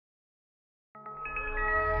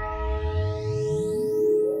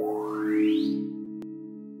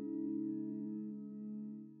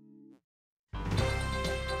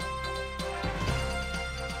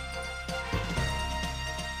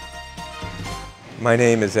My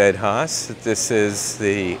name is Ed Haas. This is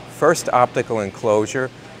the first optical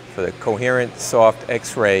enclosure for the coherent soft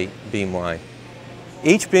X-ray beamline.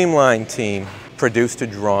 Each beamline team produced a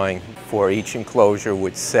drawing for each enclosure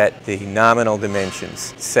which set the nominal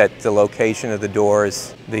dimensions, set the location of the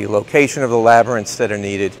doors, the location of the labyrinths that are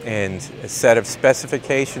needed, and a set of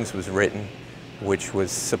specifications was written which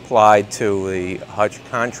was supplied to the Hutch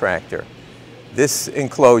contractor. This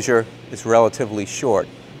enclosure is relatively short.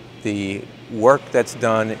 The work that's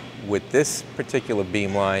done with this particular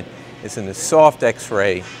beamline is in the soft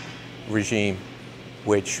X-ray regime,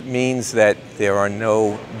 which means that there are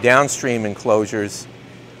no downstream enclosures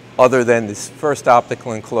other than this first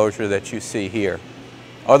optical enclosure that you see here.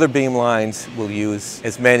 Other beamlines will use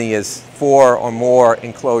as many as 4 or more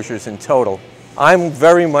enclosures in total. I'm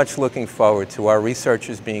very much looking forward to our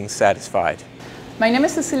researchers being satisfied. My name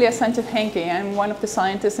is Cecilia Sanchez-Henke. I'm one of the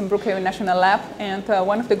scientists in Brookhaven National Lab and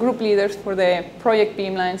one of the group leaders for the project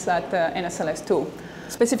Beamlines at NSLS-II.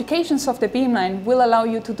 Specifications of the beamline will allow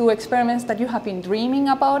you to do experiments that you have been dreaming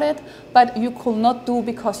about it, but you could not do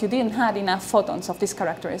because you didn't have enough photons of these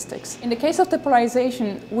characteristics. In the case of the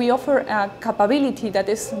polarization, we offer a capability that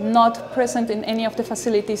is not present in any of the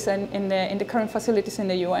facilities in the current facilities in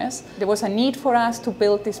the US. There was a need for us to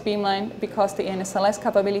build this beamline because the NSLS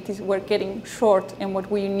capabilities were getting short in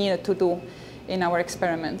what we needed to do in our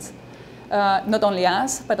experiments. Not only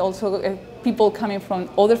us, but also people coming from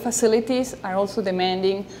other facilities are also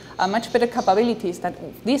demanding much better capabilities that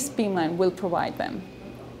this beamline will provide them.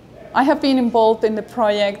 I have been involved in the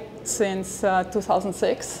project since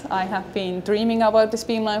 2006. I have been dreaming about this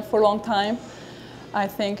beamline for a long time. I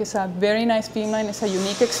think it's a very nice beamline. It's a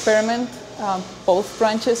unique experiment. Both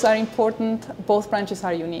branches are important. Both branches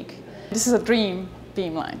are unique. This is a dream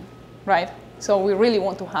beamline, right? So we really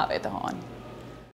want to have it on.